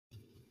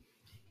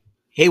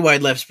Hey,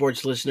 Wide Left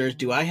Sports listeners,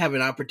 do I have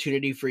an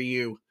opportunity for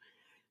you?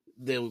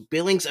 The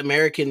Billings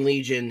American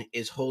Legion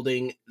is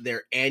holding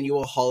their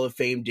annual Hall of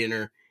Fame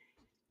dinner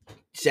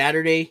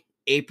Saturday,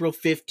 April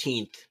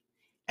 15th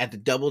at the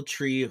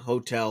Doubletree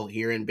Hotel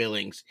here in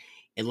Billings.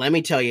 And let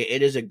me tell you,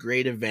 it is a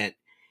great event.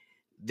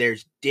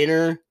 There's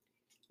dinner,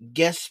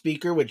 guest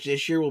speaker, which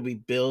this year will be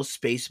Bill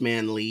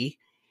Spaceman Lee,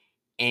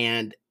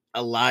 and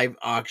a live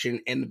auction.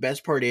 And the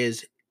best part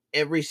is,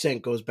 every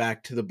cent goes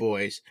back to the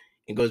boys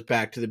and goes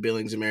back to the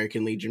Billings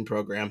American Legion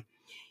program.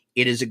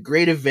 It is a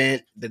great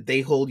event that they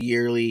hold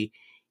yearly,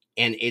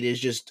 and it is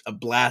just a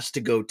blast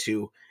to go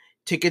to.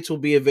 Tickets will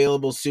be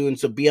available soon,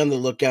 so be on the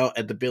lookout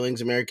at the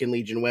Billings American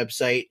Legion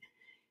website.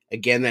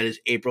 Again, that is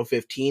April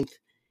 15th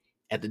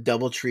at the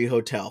Doubletree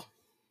Hotel.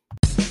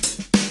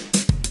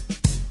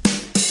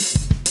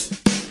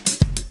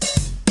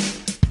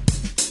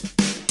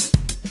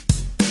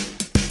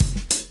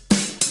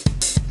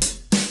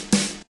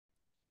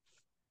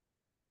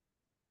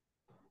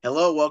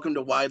 Hello, welcome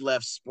to Wide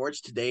Left Sports.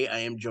 Today I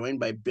am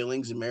joined by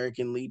Billings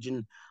American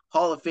Legion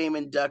Hall of Fame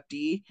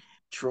inductee,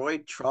 Troy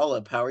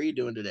Trollope. How are you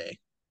doing today?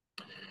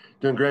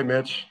 Doing great,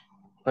 Mitch.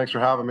 Thanks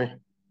for having me.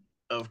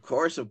 Of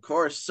course, of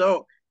course.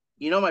 So,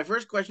 my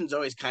first question is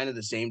always kind of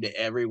the same to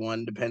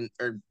everyone,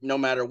 no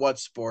matter what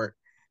sport.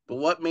 But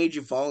what made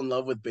you fall in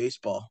love with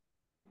baseball?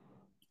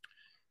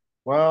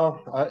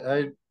 Well,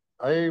 I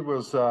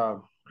was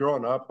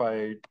growing up.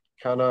 I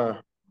kind of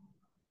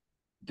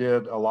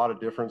did a lot of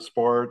different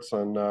sports,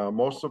 and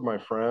most of my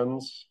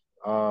friends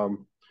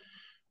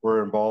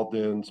were involved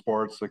in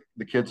sports, like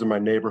the kids in my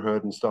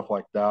neighborhood and stuff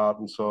like that.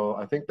 And so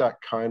I think that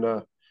kind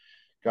of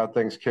got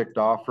things kicked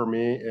off for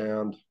me.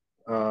 And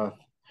uh,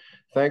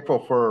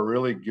 thankful for a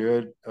really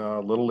good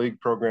little league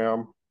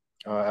program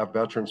at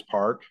Veterans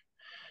Park,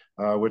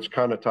 which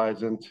kind of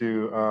ties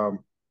into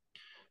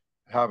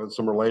having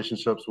some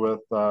relationships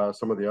with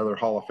some of the other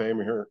Hall of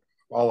Famers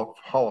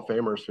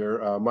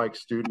here, Mike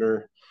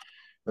Studner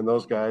and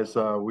those guys.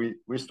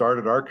 We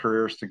started our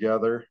careers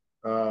together,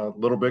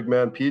 Little Big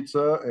Man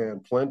Pizza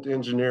and Flint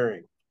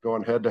Engineering,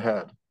 going head to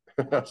head.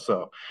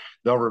 So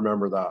they'll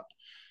remember that.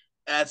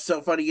 That's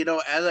so funny.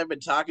 As I've been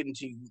talking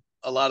to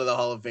a lot of the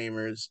Hall of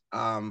Famers,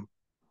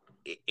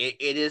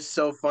 it is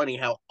so funny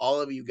how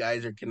all of you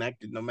guys are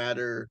connected, no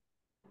matter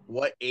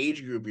what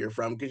age group you're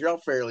from, because you're all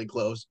fairly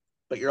close,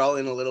 but you're all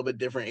in a little bit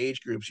different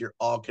age groups. You're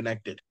all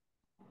connected.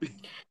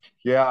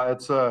 Yeah,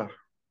 it's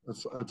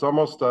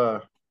almost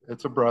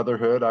it's a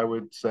brotherhood, I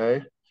would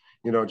say,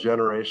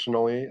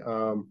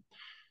 generationally.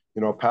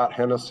 Pat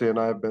Hennessy and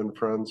I have been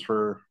friends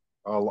for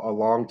a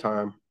long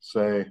time,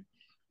 say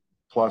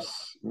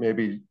plus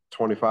maybe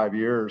 25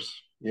 years,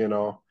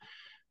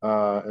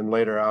 and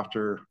later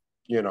after,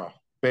 you know,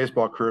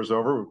 baseball career's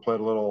over, we played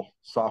a little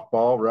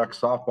softball, rec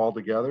softball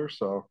together.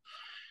 So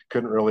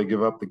couldn't really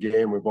give up the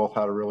game. We both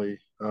had a really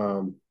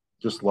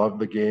just loved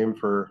the game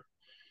for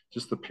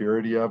just the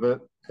purity of it.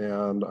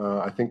 And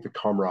I think the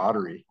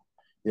camaraderie,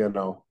 you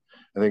know,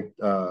 I think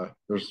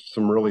there's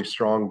some really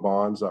strong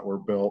bonds that were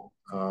built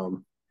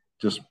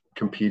just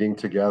competing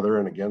together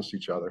and against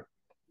each other.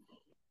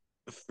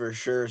 For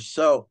sure.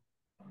 So,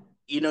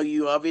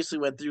 you obviously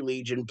went through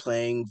Legion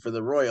playing for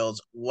the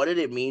Royals. What did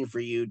it mean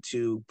for you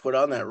to put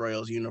on that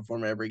Royals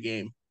uniform every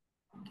game?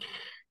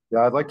 Yeah,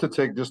 I'd like to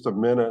take just a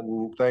minute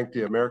and thank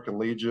the American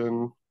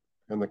Legion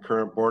and the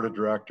current board of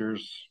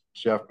directors,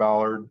 Jeff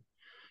Ballard,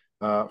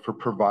 for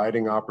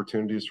providing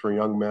opportunities for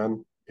young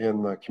men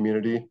in the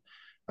community.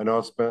 I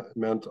know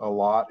meant a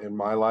lot in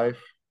my life,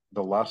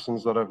 the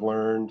lessons that I've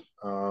learned,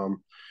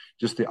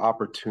 just the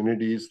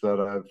opportunities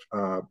that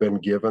I've been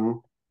given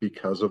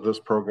because of this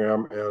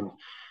program. And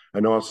I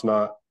know it's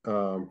not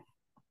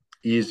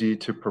easy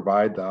to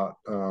provide that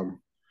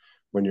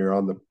when you're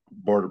on the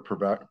board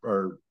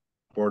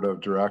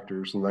of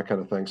directors and that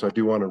kind of thing. So I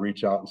do want to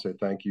reach out and say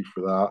thank you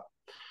for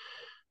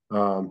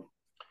that.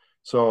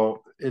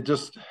 So it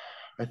just,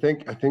 I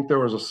think there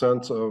was a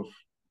sense of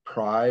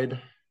pride,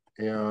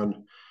 and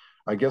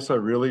I guess I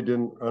really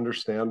didn't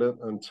understand it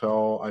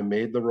until I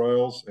made the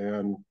Royals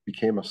and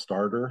became a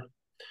starter.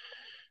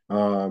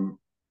 Um,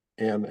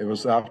 and it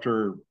was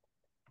after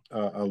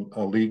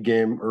a league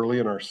game early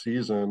in our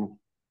season,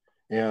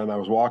 and I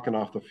was walking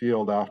off the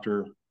field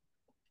after.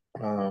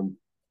 Um,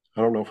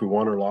 I don't know if we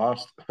won or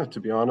lost, to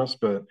be honest,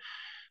 but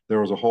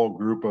there was a whole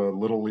group of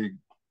little league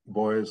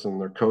boys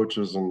and their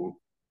coaches,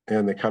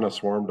 and they kind of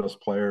swarmed us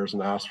players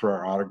and asked for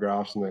our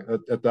autographs. And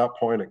at that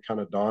point, it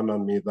kind of dawned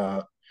on me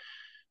that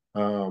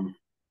um,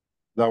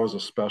 that was a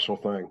special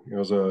thing. It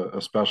was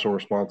a special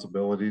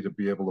responsibility to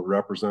be able to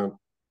represent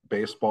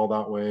baseball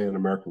that way and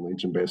American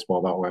Legion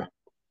baseball that way.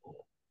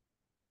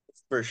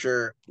 For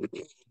sure.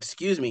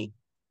 Excuse me.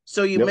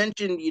 So you Yep.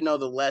 mentioned,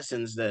 the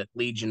lessons that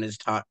Legion has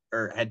taught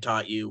or had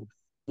taught you.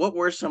 What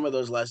were some of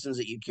those lessons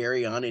that you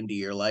carry on into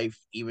your life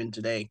even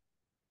today?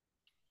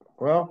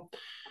 Well,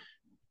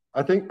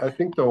 I think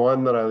the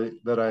one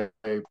that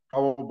I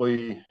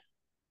probably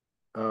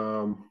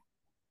um,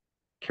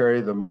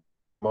 carry the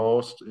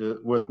most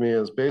with me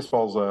is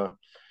baseball's a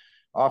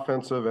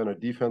offensive and a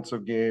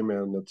defensive game,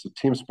 and it's a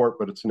team sport,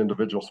 but it's an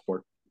individual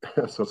sport.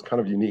 So it's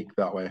kind of unique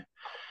that way.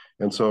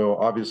 And so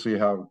obviously you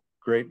have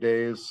great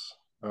days,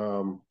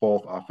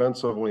 both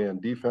offensively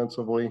and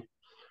defensively.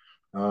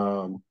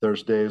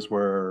 There's days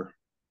where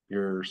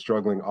you're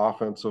struggling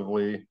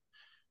offensively,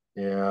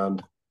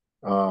 and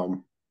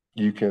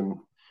you can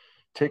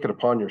take it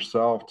upon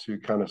yourself to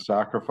kind of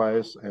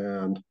sacrifice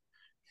and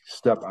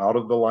step out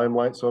of the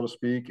limelight, so to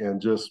speak, and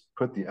just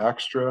put the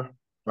extra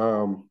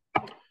um,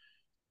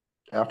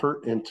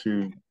 effort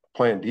into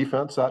playing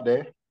defense that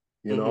day.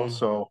 Mm-hmm.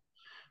 So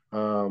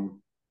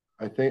um,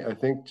 I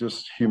think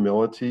just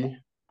humility.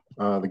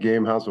 The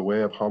game has a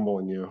way of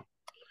humbling you.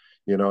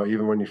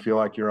 Even when you feel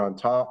like you're on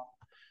top,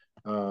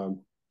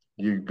 um,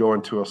 you go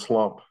into a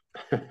slump.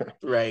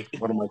 Right.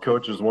 One of my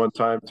coaches one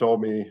time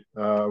told me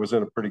I was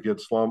in a pretty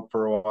good slump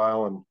for a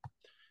while and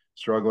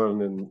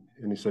struggling,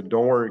 and he said,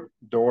 don't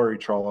worry,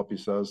 Trollope." He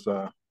says,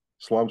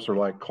 "Slumps are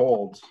like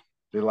colds;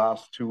 they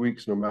last 2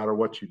 weeks, no matter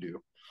what you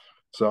do."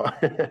 So,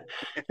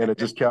 and it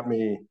just kept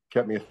me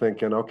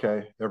thinking.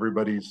 Okay,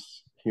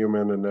 everybody's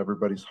human and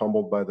everybody's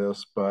humbled by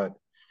this, but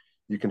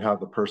you can have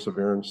the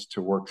perseverance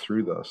to work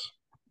through this.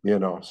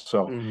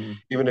 So Mm-hmm.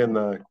 even in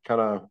the kind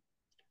of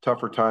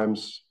tougher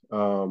times,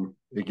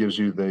 it gives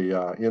you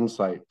the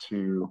insight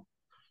to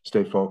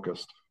stay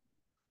focused.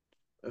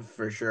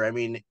 For sure. I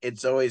mean,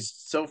 it's always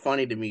so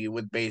funny to me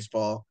with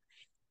baseball.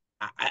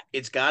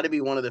 It's got to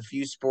be one of the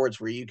few sports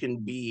where you can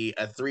be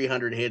a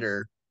 300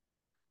 hitter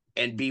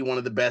and be one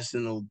of the best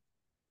in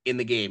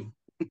the game.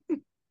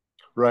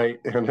 Right,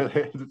 and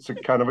it's a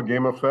kind of a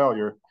game of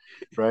failure,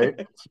 right?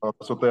 So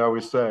that's what they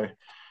always say.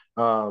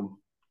 Um,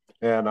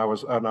 and I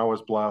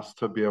was blessed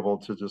to be able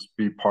to just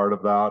be part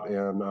of that,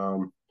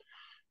 and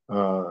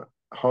uh,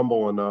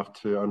 humble enough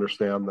to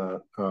understand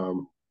that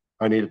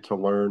I needed to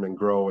learn and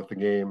grow with the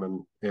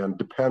game, and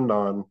depend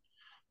on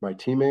my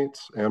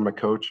teammates and my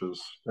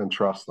coaches and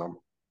trust them.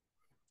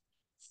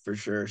 For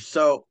sure.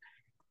 So,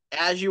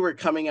 as you were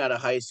coming out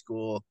of high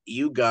school,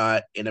 you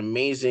got an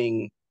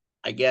amazing,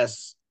 I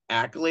guess,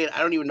 accolade. I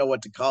don't even know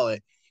what to call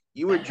it.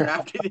 You were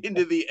drafted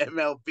into the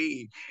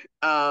MLB.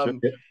 Um,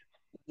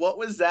 what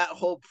was that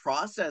whole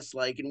process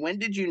like? And when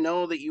did you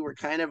know that you were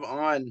kind of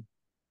on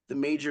the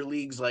major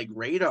leagues like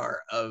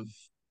radar of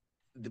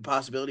the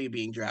possibility of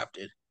being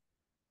drafted?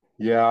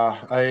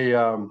 Yeah,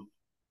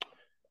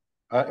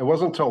 it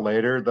wasn't until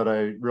later that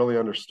I really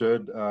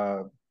understood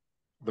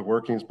the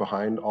workings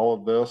behind all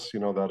of this.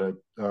 That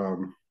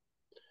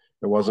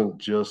it wasn't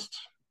just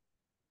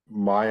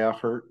my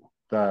effort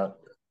that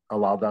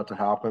allowed that to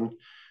happen.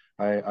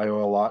 I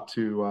owe a lot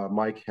to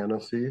Mike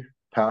Hennessy,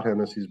 Pat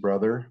Hennessy's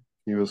brother.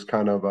 He was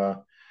kind of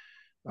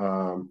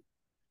um,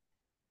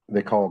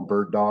 they call them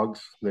bird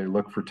dogs. They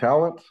look for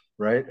talent,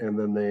 right? And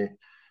then they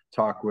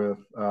talk with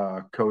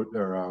coach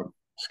or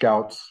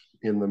scouts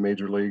in the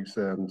major leagues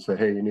and say,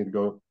 "Hey, you need to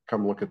go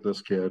come look at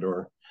this kid,"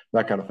 or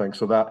that kind of thing.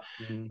 So that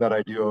Mhm. that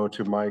I do owe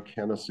to Mike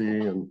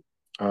Hennessy, and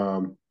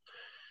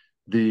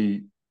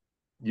the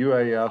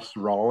UAS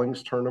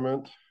Rawlings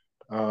tournament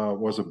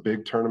was a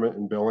big tournament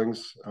in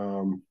Billings,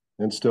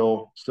 and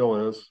still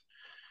is.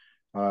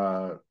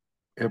 Uh,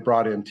 it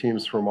brought in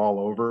teams from all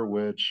over,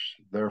 which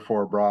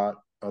therefore brought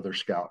other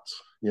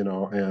scouts,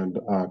 and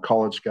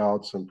college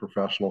scouts and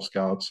professional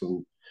scouts.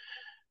 And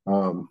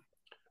um,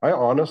 I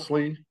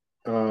honestly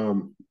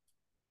um,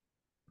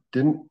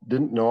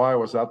 didn't know I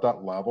was at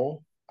that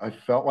level. I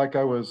felt like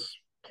I was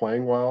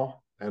playing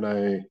well, and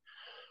I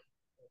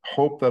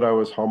hoped that I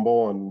was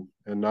humble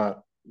and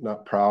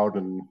not proud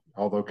and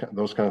all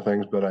those kind of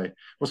things. But I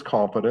was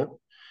confident,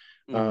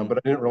 Mhm. but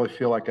I didn't really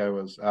feel like I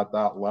was at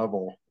that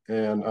level.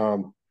 And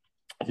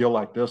you'll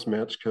like this,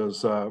 Mitch,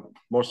 because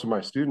most of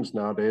my students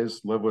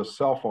nowadays live with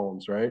cell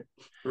phones, right?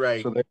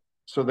 Right.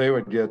 So they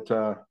would get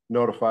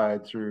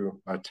notified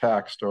through a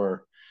text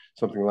or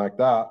something like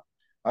that.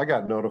 I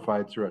got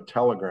notified through a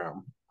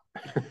telegram.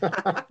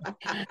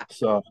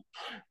 So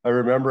I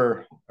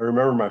remember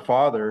my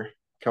father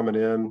coming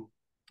in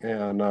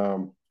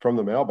and from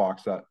the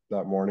mailbox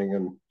that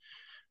morning,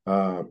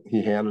 and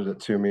he handed it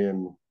to me,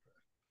 and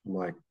I'm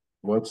like,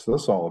 "What's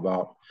this all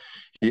about?"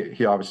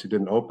 He obviously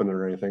didn't open it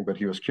or anything, but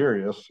he was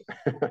curious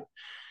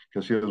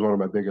because he was one of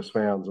my biggest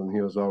fans, and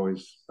he was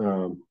always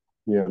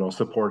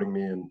supporting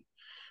me, and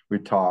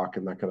we'd talk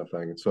and that kind of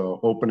thing. And so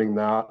opening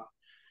that,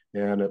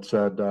 and it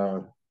said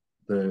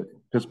the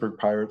Pittsburgh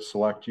Pirates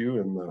select you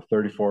in the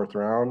 34th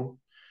round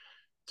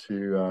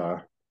to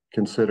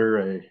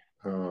consider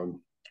a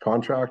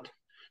contract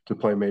to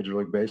play Major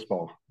League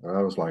Baseball. And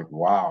I was like,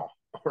 wow,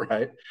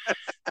 right?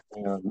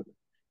 And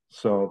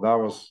so that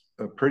was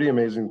a pretty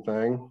amazing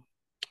thing.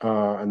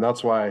 And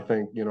that's why I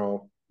think,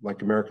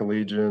 like American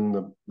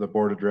Legion, the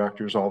board of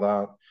directors, all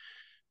that,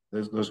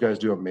 those guys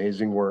do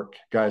amazing work,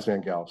 guys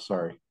and gals,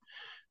 sorry,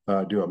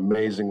 do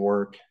amazing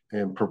work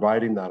in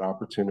providing that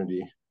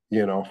opportunity,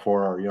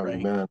 for our young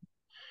Right. men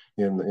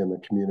in the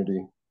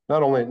community,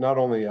 not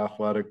only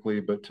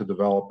athletically, but to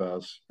develop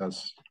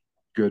as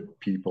good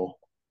people,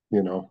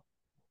 you know.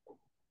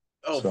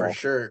 Oh, for So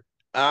sure.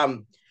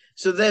 Um,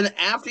 so then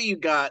after you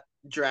got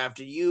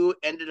drafted, you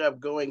ended up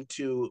going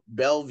to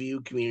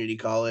Bellevue Community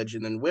College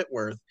and then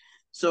Whitworth.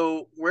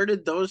 So where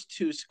did those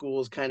two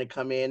schools kind of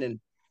come in, and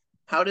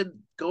how did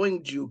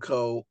going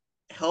JUCO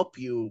help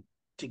you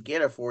to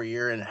get a 4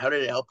 year, and how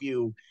did it help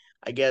you,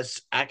 I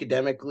guess,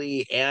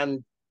 academically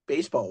and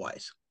baseball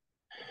wise?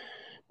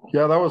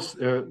 Yeah,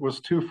 it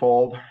was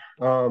twofold.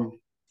 Um,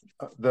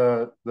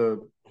 the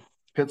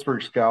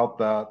Pittsburgh scout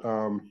that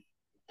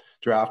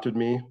drafted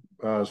me,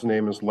 his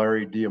name is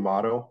Larry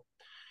D'Amato.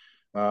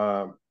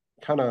 Uh,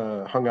 kind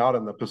of hung out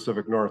in the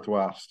Pacific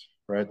Northwest,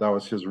 right? That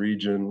was his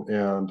region,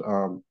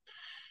 and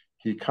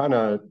he kind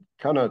of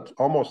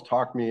almost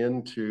talked me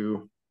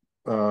into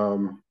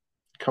um,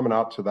 coming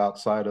out to that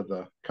side of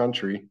the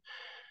country.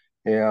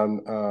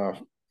 And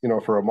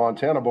for a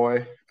Montana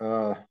boy,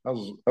 that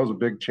was a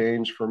big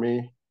change for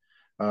me.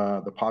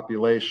 The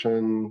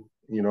population,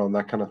 and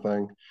that kind of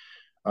thing.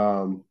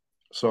 Um,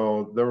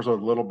 so there was a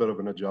little bit of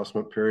an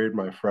adjustment period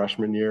my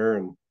freshman year,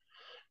 and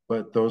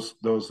but those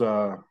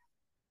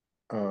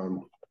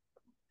um,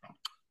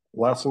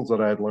 lessons that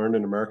I had learned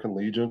in American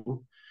Legion,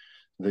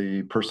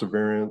 the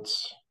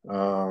perseverance,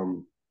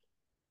 the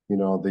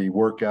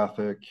work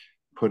ethic,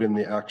 put in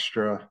the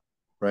extra,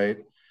 right?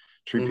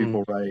 Treat Mm-hmm.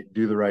 people right,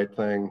 do the right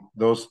thing.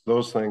 Those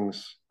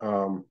things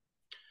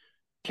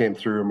came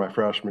through my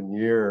freshman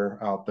year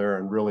out there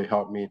and really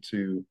helped me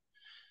to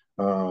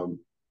um,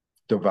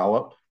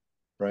 develop,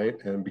 right,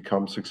 and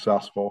become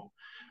successful.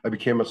 I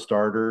became a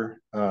starter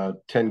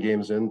 10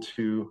 games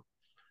into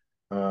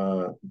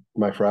uh,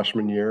 my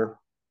freshman year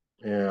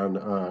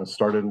and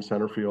started in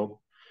center field.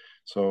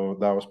 So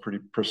that was pretty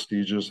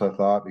prestigious, I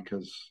thought,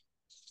 because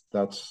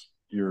that's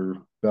your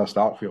best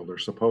outfielder,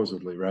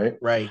 supposedly, right?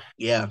 Right.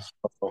 Yeah.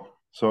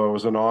 So it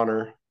was an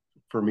honor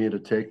for me to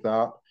take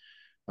that.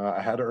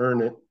 I had to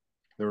earn it.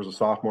 There was a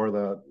sophomore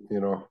that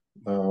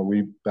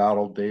we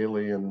battled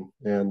daily,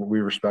 and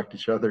we respect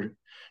each other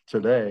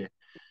today.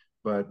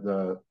 But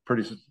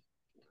pretty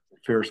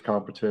fierce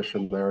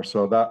competition there.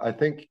 So that I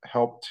think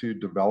helped to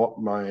develop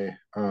my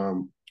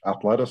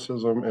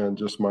athleticism and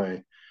just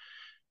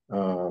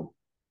uh,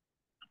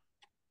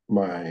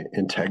 my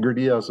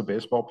integrity as a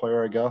baseball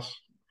player, I guess.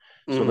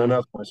 So then, Mm-hmm.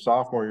 as my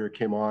sophomore year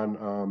came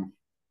on,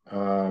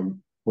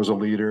 was a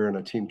leader and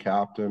a team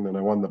captain, and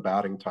I won the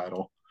batting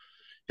title,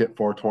 hit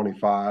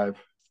 425.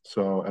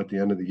 So at the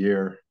end of the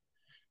year,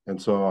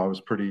 and so I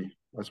was pretty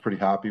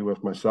happy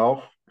with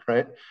myself,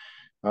 right?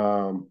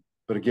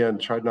 But again,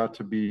 tried not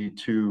to be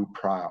too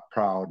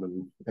proud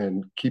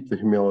and keep the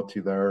humility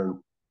there. And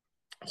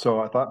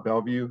so I thought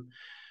Bellevue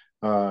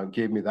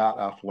gave me that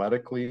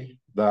athletically.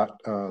 That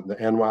the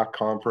NWAC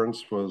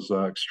conference was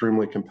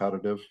extremely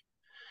competitive,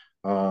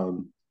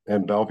 and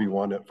Bellevue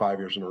won it 5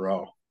 years in a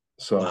row.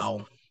 So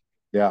Wow.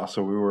 yeah,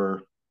 so we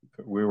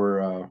were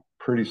a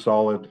pretty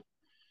solid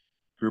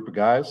group of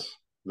guys.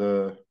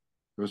 It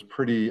was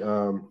pretty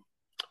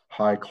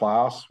high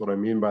class. What I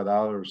mean by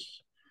that,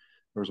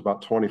 there was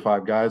about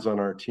 25 guys on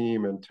our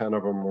team, and 10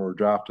 of them were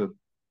drafted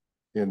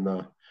in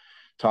the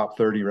top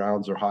 30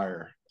 rounds or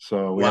higher.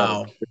 So we had a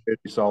Wow.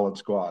 pretty solid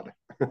squad.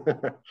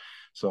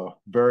 So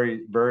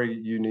very, very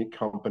unique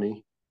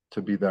company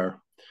to be there.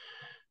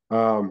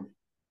 Um,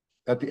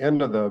 at the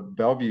end of the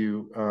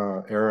Bellevue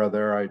era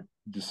there, I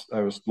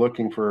was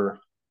looking for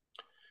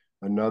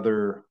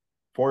another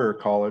four-year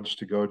college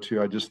to go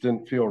to. I just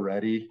didn't feel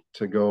ready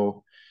to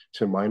go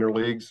to minor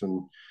leagues,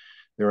 and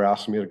they were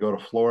asking me to go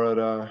to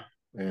Florida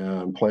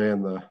and play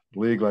in the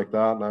league like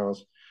that. And I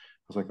was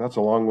like, that's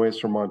a long ways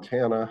from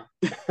Montana.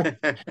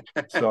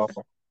 So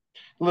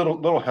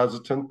little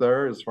hesitant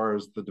there as far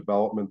as the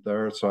development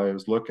there. So I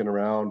was looking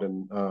around,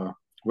 and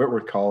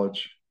Whitworth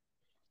College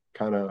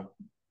kind of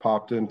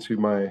popped into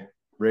my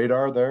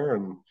radar there,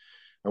 and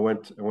I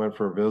went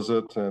for a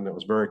visit, and it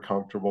was very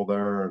comfortable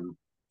there, and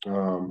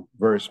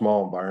very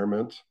small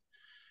environment.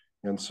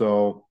 And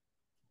so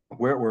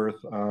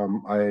Whitworth,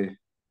 I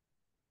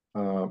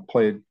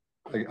played.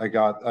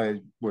 I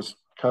was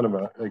kind of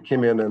I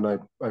came in and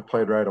I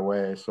played right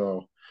away.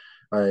 So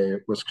I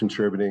was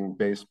contributing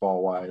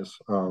baseball wise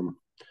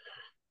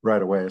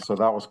right away. So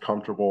that was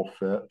comfortable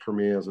fit for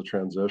me as a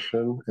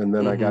transition. And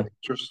then I Mm-hmm. got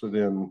interested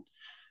in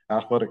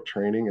athletic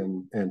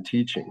training and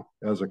teaching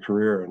as a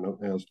career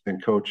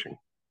and coaching.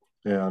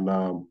 And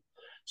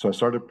so I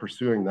started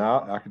pursuing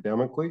that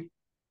academically.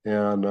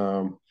 And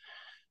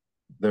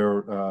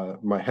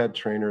my head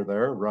trainer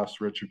there,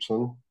 Russ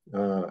Richardson,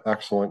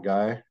 excellent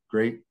guy,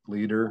 great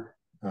leader.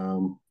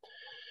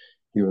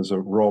 He was a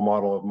role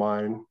model of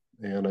mine,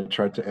 and I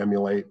tried to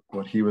emulate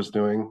what he was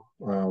doing,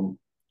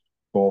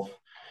 both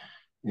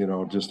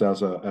just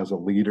as a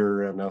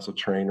leader and as a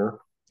trainer.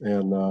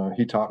 And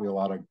he taught me a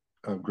lot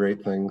of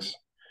great things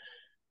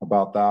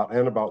about that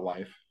and about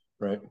life,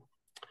 right?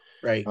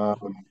 Right.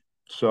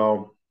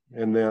 So,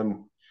 and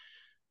then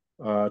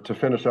to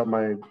finish up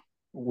my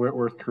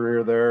Whitworth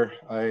career there,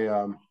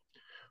 I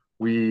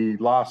we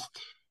lost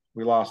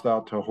we lost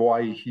out to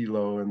Hawaii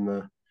Hilo in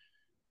the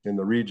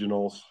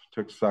regionals.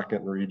 Took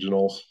second in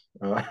regionals,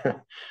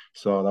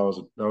 so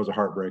that was a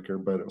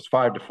heartbreaker. But it was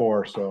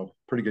 5-4, so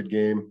pretty good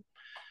game.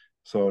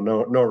 So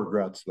no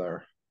regrets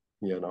there,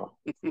 you know.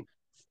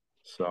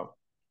 So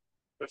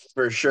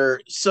For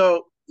sure.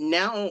 So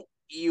now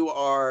you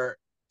are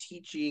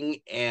teaching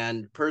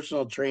and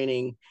personal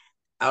training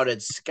out at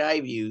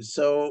Skyview.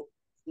 So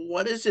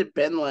what has it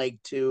been like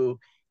to,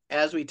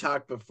 as we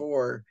talked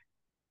before,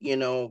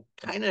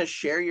 kind of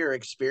share your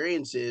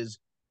experiences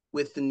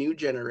with the new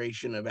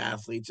generation of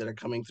athletes that are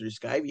coming through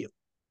Skyview?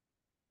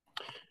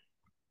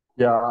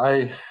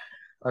 yeah,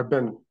 I've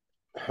been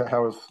I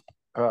was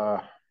uh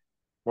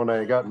when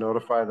I got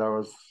notified I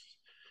was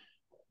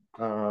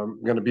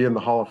going to be in the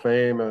Hall of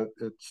Fame.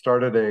 It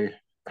started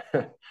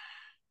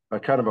a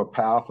kind of a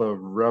path of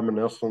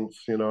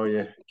reminiscence. You know,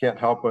 you can't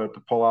help but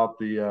to pull out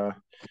the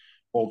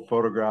old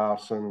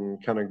photographs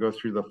and kind of go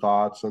through the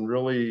thoughts. And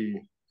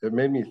really, it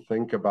made me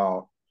think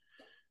about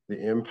the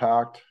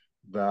impact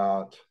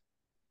that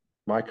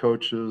my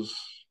coaches,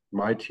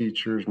 my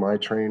teachers, my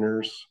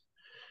trainers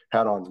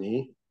had on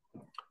me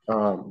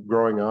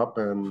growing up,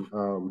 and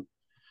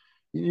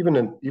even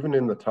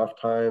in the tough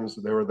times,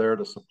 they were there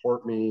to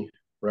support me,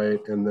 right,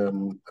 and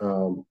then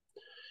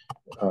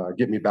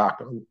get me back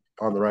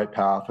on the right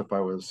path if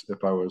I was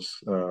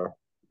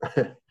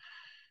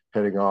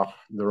heading off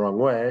the wrong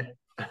way.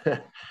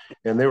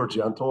 And they were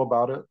gentle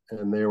about it,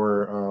 and they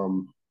were,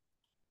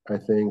 I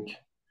think,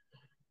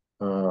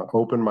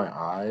 opened my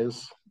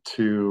eyes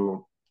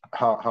to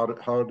how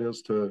it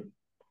is to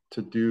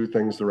do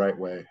things the right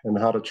way and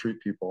how to treat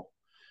people.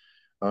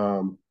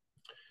 And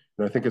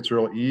I think it's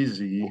real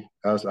easy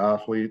as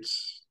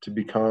athletes to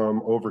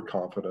become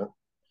overconfident,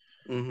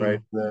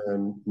 right? Mm-hmm.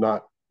 And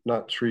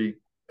not treat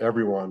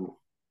everyone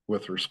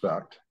with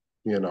respect,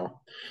 you know.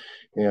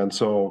 And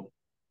so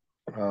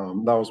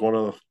that was one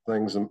of the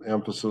things and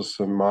emphasis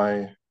in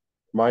my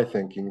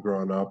thinking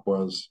growing up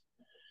was,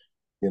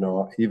 you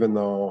know, even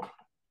though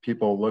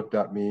people looked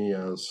at me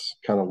as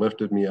kind of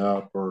lifted me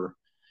up or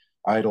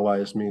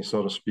idolized me,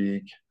 so to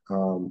speak,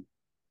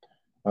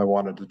 I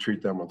wanted to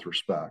treat them with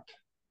respect,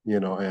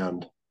 you know,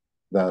 and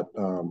that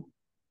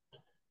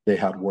they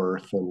had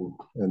worth and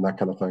that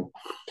kind of thing.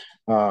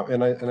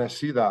 And I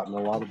see that in a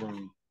lot of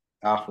them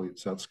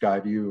athletes at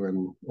Skyview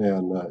and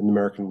in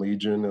American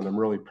Legion, and I'm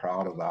really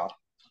proud of that.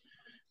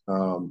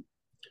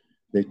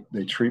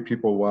 They treat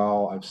people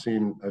well. I've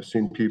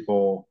seen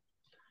people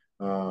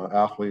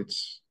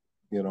athletes,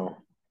 you know,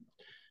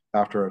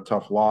 after a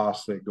tough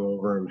loss, they go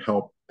over and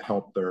help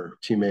their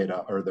teammate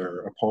up, or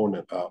their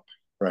opponent up,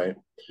 right,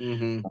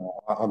 Mm-hmm.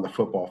 on the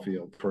football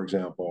field, for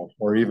example,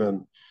 or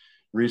even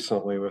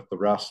recently with the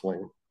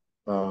wrestling.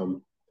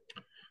 Um,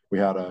 we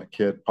had a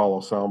kid,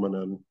 Paulo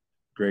Salmonen,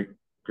 great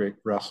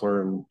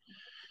wrestler, and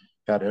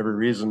had every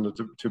reason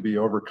to be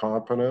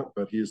overconfident,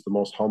 but he's the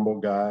most humble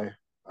guy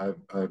I've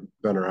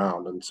been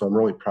around. And so I'm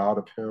really proud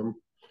of him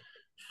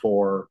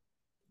for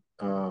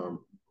um,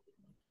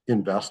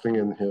 investing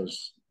in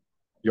his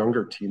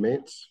younger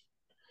teammates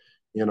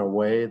in a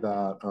way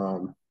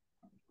that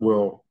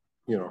will,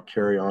 you know,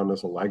 carry on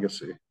as a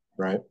legacy,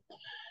 right?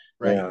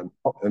 Right.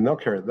 And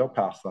they'll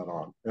pass that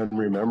on and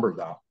remember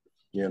that,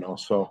 you know.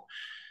 So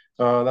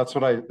that's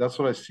what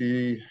I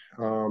see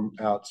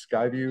at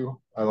Skyview.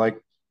 I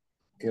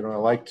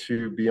like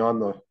to be on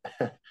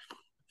the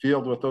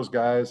field with those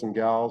guys and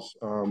gals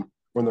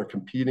when they're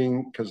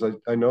competing, because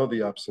I know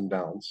the ups and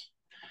downs,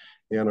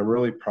 and I'm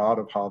really proud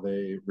of how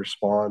they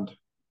respond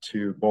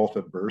to both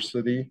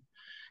adversity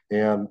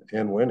and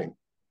winning.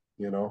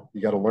 You know,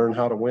 you got to learn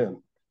how to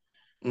win.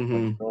 Like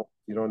Mm-hmm.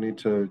 you don't need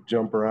to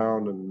jump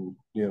around and,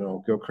 you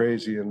know, go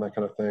crazy and that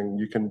kind of thing.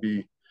 You can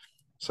be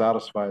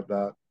satisfied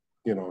that,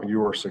 you know, you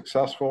were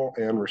successful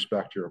and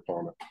respect your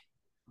opponent.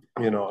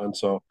 You know, and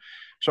so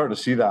starting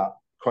to see that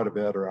quite a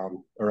bit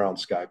around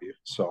Skyview.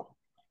 So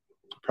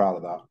proud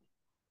of that.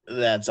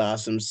 That's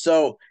awesome.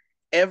 So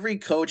every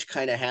coach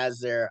kind of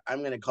has their, I'm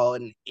going to call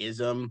it an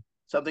ism,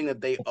 something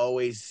that they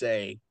always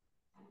say.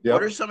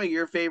 What are Yep. some of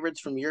your favorites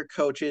from your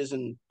coaches,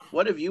 and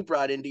what have you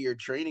brought into your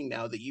training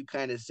now that you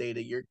kind of say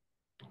to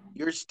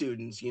your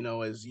students,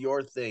 as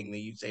your thing that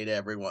you say to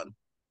everyone?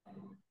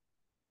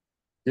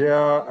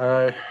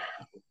 Yeah.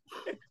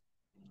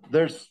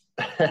 There's,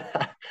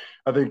 I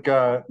think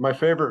my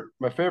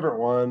favorite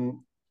one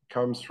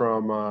comes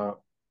from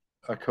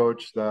a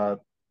coach that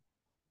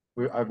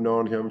I've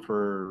known him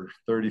for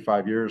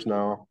 35 years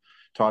now,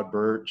 Todd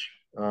Birch.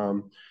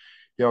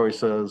 He always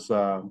says,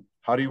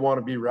 "How do you want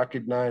to be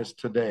recognized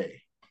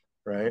today?"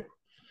 Right?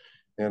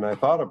 And I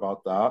thought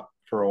about that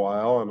for a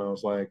while, and I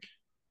was like,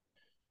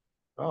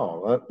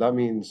 "Oh, that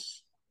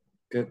means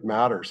it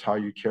matters how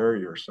you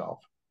carry yourself,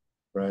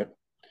 right?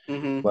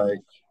 Mm-hmm. Like,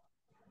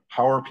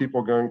 how are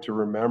people going to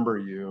remember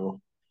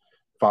you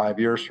 5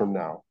 years from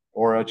now,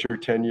 or at your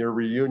 10-year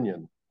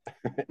reunion?"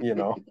 You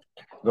know,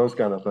 those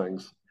kind of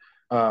things.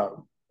 Uh,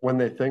 when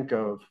they think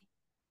of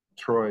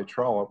Troy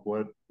Trollope,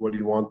 what do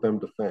you want them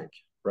to think,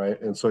 right?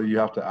 And so you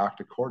have to act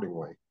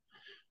accordingly,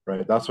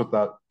 right? That's what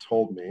that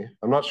told me.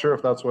 I'm not sure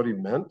if that's what he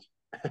meant,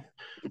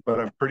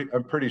 but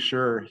I'm pretty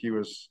sure he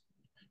was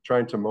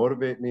trying to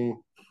motivate me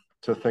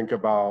to think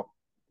about,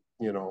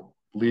 you know,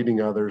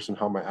 leading others and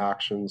how my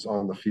actions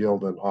on the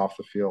field and off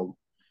the field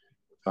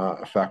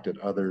affected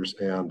others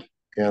and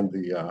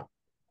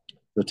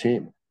the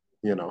team,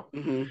 you know.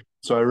 Mm-hmm.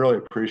 So I really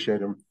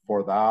appreciate him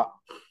for that.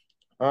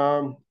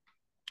 I'm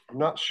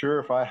not sure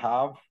if I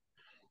have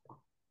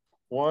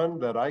one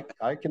that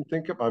I can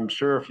think of. I'm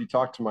sure if you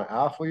talk to my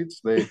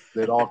athletes,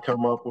 they'd all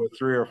come up with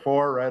three or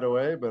four right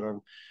away, but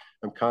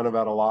I'm kind of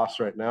at a loss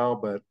right now.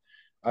 But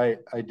I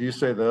do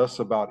say this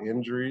about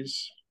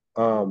injuries.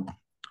 Um,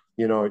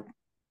 you know,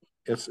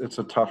 it's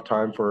a tough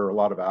time for a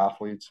lot of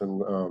athletes,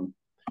 and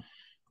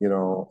you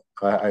know,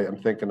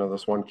 I'm thinking of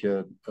this one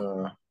kid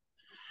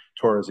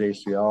tore his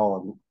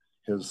ACL, and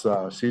his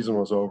season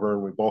was over,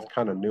 and we both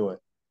kind of knew it,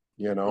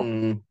 you know.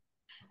 Mm-hmm.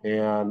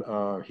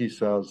 And he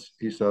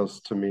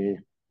says to me,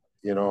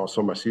 you know,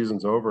 so my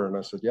season's over, and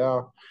I said,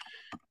 yeah.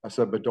 I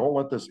said, but don't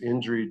let this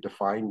injury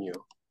define you.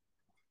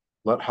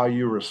 Let how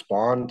you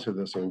respond to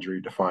this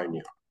injury define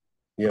you,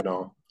 you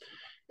know.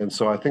 And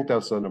so I think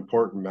that's an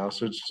important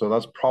message. So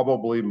that's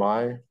probably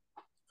my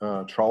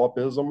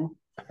Trollopism.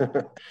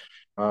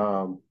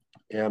 um,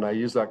 and I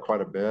use that quite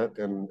a bit,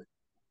 and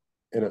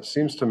it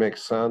seems to make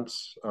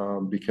sense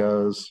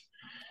because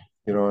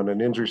you know, in an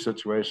injury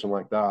situation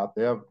like that,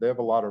 they have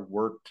a lot of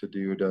work to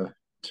do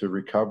to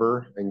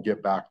recover and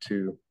get back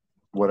to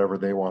whatever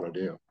they want to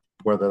do,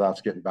 whether that's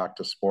getting back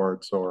to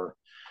sports or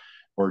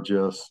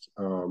just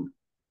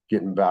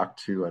getting back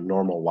to a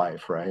normal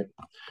life, right?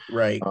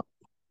 Right.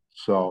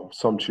 So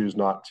some choose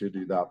not to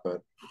do that,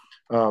 but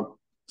um,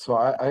 so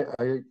I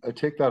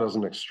take that as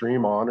an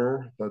extreme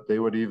honor that they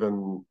would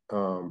even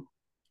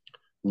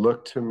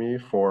look to me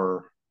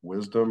for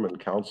wisdom and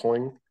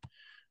counseling,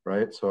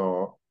 right?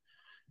 So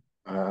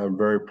I'm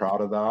very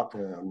proud of that,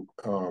 and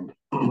um,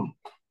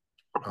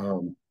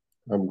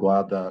 I'm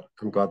glad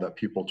that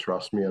people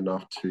trust me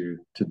enough to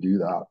do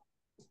that.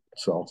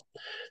 So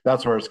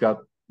that's where it's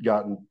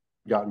gotten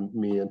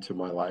me into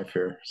my life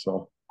here.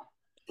 So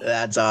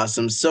That's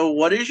awesome. So,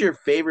 what is your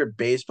favorite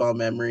baseball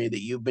memory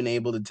that you've been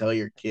able to tell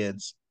your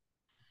kids?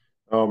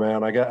 oh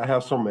man, I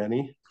have so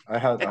many. I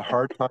had a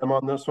hard time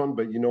on this one,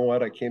 but you know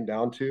what? I came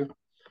down to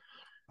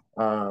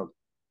uh,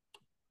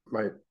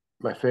 my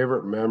my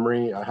favorite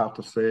memory. I have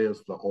to say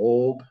is the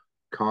old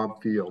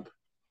Cobb Field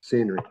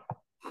scenery,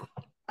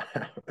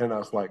 and I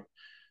was like,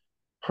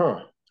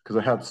 huh, because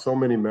I had so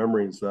many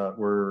memories that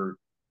were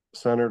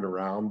centered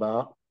around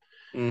that.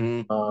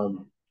 Mm-hmm.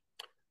 Um,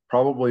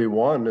 Probably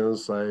one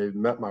is I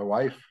met my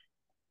wife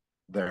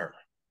there.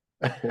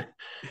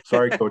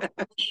 Sorry, Coach,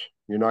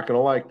 you're not going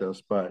to like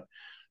this, but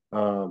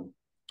um,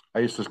 I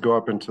used to go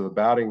up into the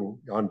batting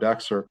on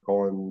deck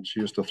circle, and she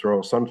used to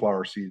throw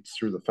sunflower seeds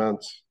through the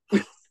fence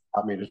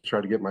at me to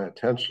try to get my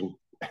attention.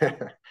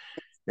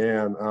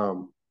 And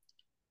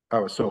I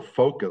was so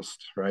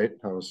focused, right?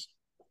 I was,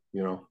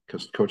 you know,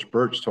 because Coach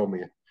Birch told me,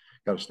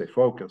 got to stay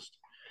focused.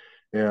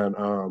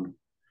 And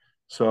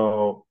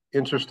so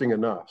interesting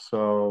enough.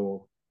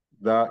 So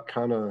that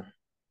kind of,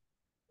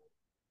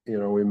 you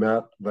know, we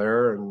met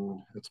there,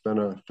 and it's been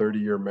a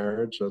 30-year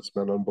marriage. That's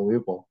been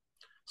unbelievable.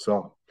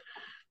 So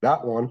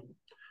that one,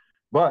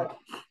 but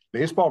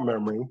baseball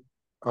memory,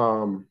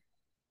 um,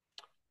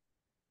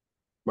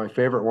 my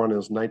favorite one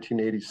is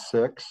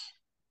 1986,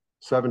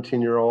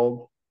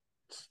 17-year-old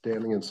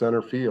standing in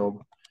center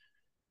field,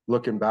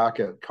 looking back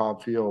at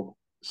Cobb Field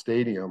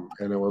Stadium,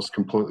 and it was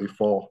completely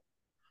full.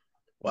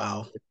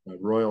 Wow. A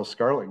Royal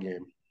Scarlet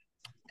game.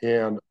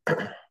 And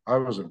I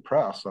was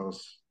impressed. I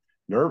was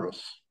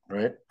nervous,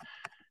 right?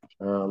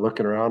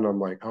 Looking around, I'm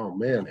like, oh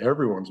man,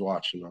 everyone's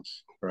watching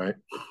us, right?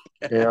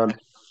 And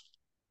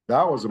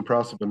that was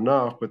impressive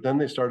enough. But then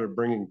they started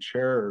bringing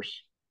chairs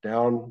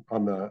down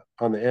on the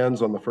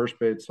ends on the first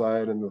base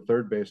side and the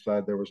third base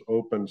side. There was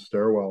open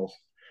stairwells,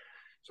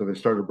 so they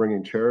started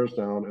bringing chairs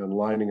down and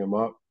lining them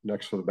up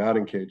next to the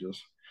batting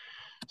cages.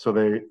 So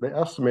they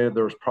estimated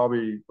there was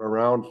probably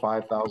around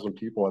 5,000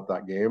 people at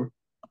that game,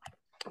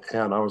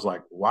 and I was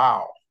like,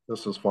 wow,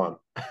 this is fun.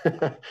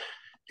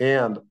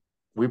 And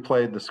we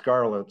played the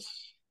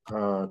Scarlets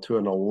to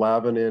an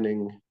 11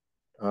 inning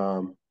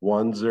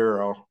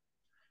 1-0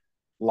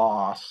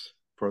 loss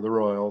for the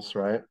Royals,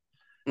 right?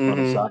 On a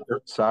Mm-hmm.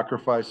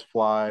 sacrifice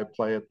fly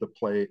play at the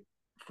plate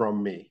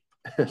from me.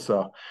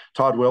 So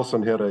Todd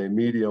Wilson hit a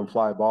medium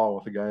fly ball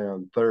with a guy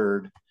on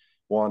third,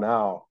 1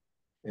 out,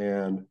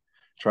 and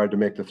tried to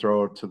make the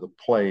throw to the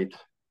plate,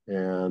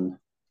 and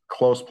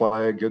close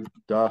play, good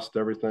dust,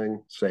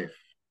 everything safe,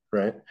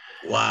 right?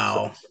 So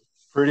Wow.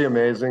 pretty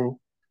amazing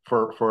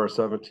for a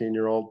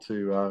 17-year-old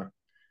to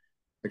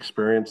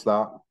experience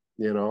that,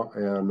 you know,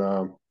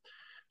 and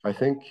I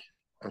think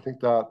I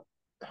think that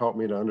helped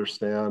me to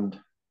understand,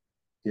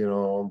 you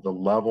know, the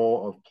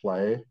level of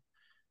play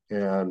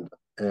and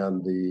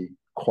the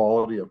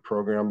quality of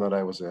program that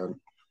I was in,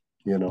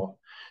 you know,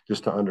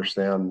 just to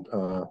understand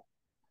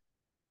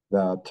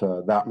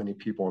that many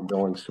people in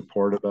Billings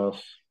supported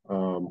us,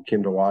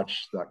 came to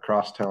watch that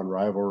crosstown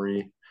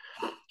rivalry.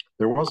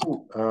 There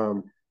wasn't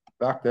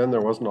back then.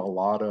 There wasn't a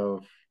lot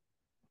of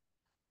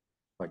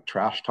like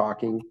trash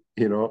talking,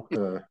 you know.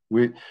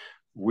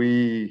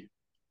 We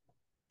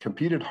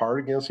competed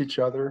hard against each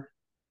other,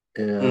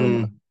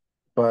 and Mm.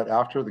 But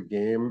after the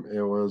game,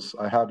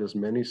 I had as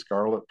many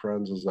Scarlet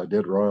friends as I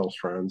did Royals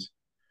friends,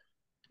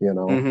 you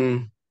know,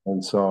 Mm-hmm.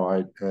 and so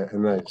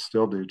and I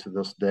still do to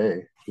this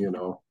day,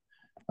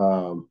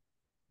 um,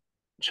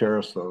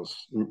 cherish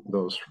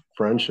those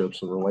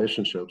friendships and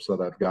relationships that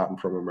I've gotten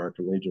from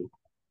American Legion.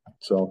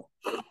 So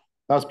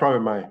that's probably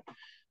my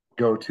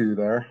go-to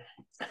there.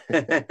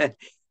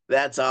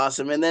 That's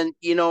awesome. And then,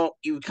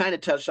 you kind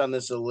of touched on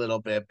this a little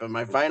bit, but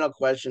my final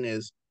question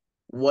is,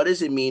 what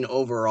does it mean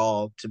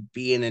overall to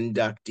be an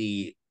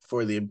inductee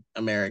for the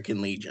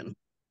American Legion?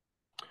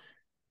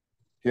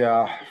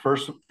 Yeah,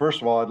 first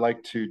of all, I'd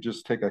like to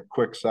just take a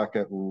quick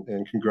second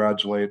and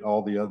congratulate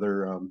all the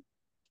other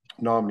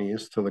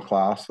nominees to the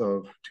class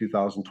of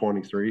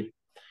 2023.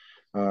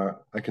 I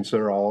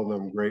consider all of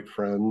them great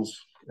friends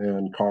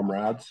and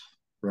comrades,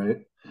 right?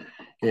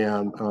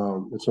 And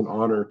it's an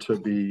honor to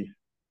be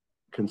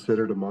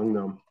considered among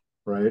them,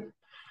 right?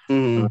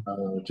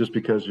 Mm-hmm. Just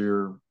because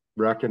you're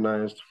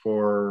recognized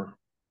for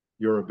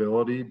your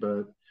ability,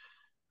 but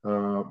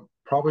uh,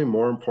 probably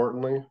more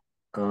importantly,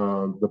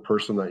 the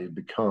person that you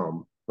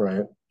become,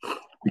 right?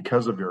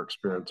 Because of your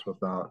experience with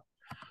that.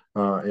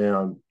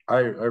 And I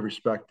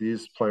respect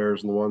these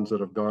players and the ones that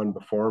have gone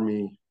before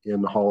me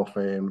in the Hall of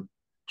Fame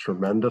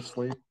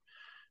tremendously.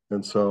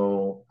 And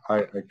so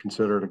I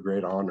consider it a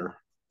great honor,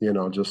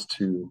 just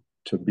to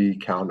be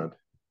counted,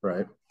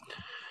 right?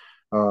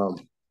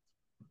 Um,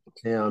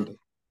 and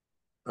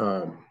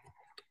um,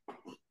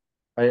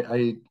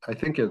 I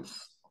think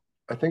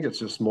it's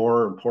just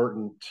more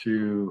important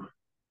to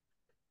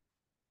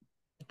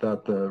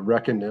that the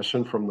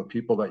recognition from the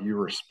people that you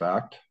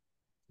respect,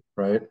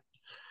 right?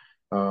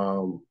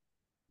 Um,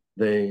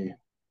 they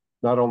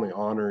not only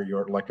honor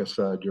your, like I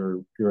said,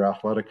 your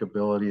athletic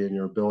ability and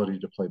your ability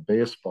to play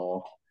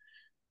baseball,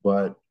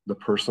 but the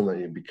person that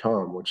you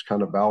become, which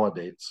kind of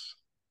validates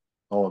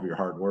all of your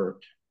hard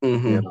work, you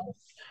Mm-hmm. know.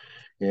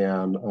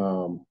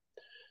 And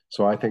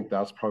so I think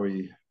that's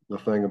probably the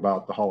thing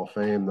about the Hall of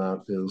Fame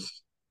that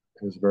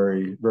is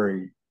very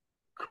very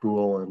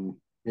cool and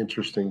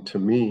interesting to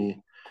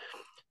me.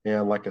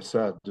 And like I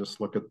said,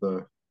 just look at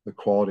the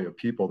quality of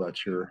people that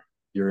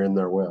you're in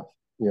there with,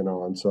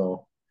 and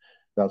so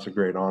that's a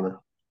great honor.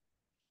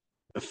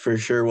 For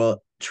sure.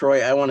 Well,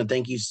 Troy, I want to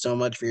thank you so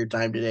much for your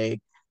time today.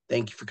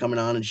 Thank you for coming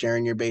on and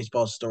sharing your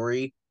baseball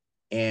story,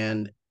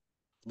 and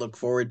look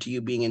forward to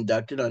you being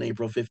inducted on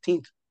April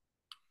 15th.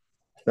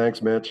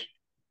 Thanks, Mitch.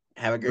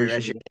 Have a great Appreciate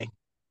rest of it. your day.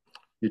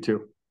 You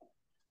too.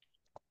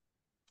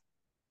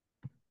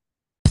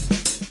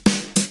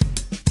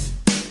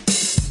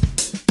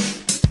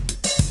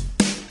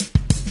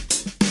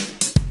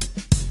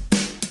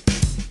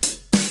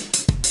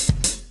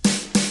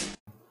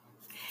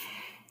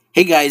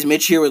 Hey guys,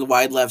 Mitch here with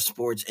Wide Left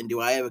Sports, and do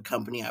I have a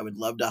company I would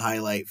love to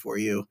highlight for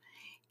you?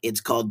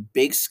 It's called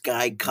Big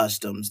Sky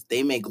Customs.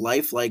 They make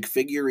lifelike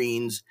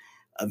figurines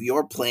of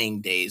your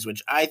playing days,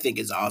 which I think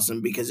is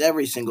awesome because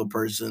every single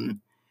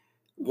person,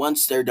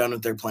 once they're done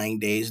with their playing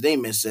days, they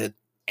miss it.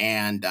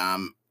 And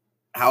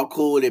how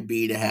cool would it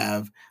be to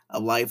have a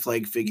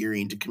lifelike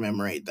figurine to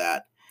commemorate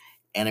that?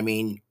 And I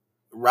mean,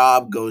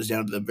 Rob goes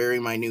down to the very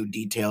minute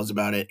details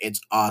about it. It's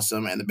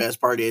awesome. And the best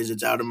part is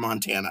it's out in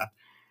Montana.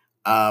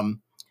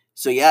 Um,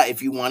 so yeah,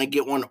 if you want to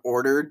get one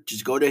ordered,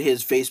 just go to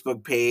his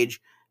Facebook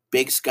page,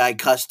 Big Sky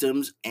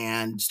Customs,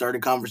 and start a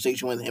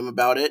conversation with him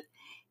about it.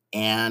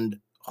 And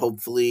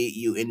hopefully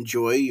you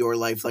enjoy your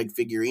lifelike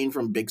figurine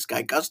from Big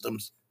Sky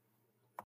Customs.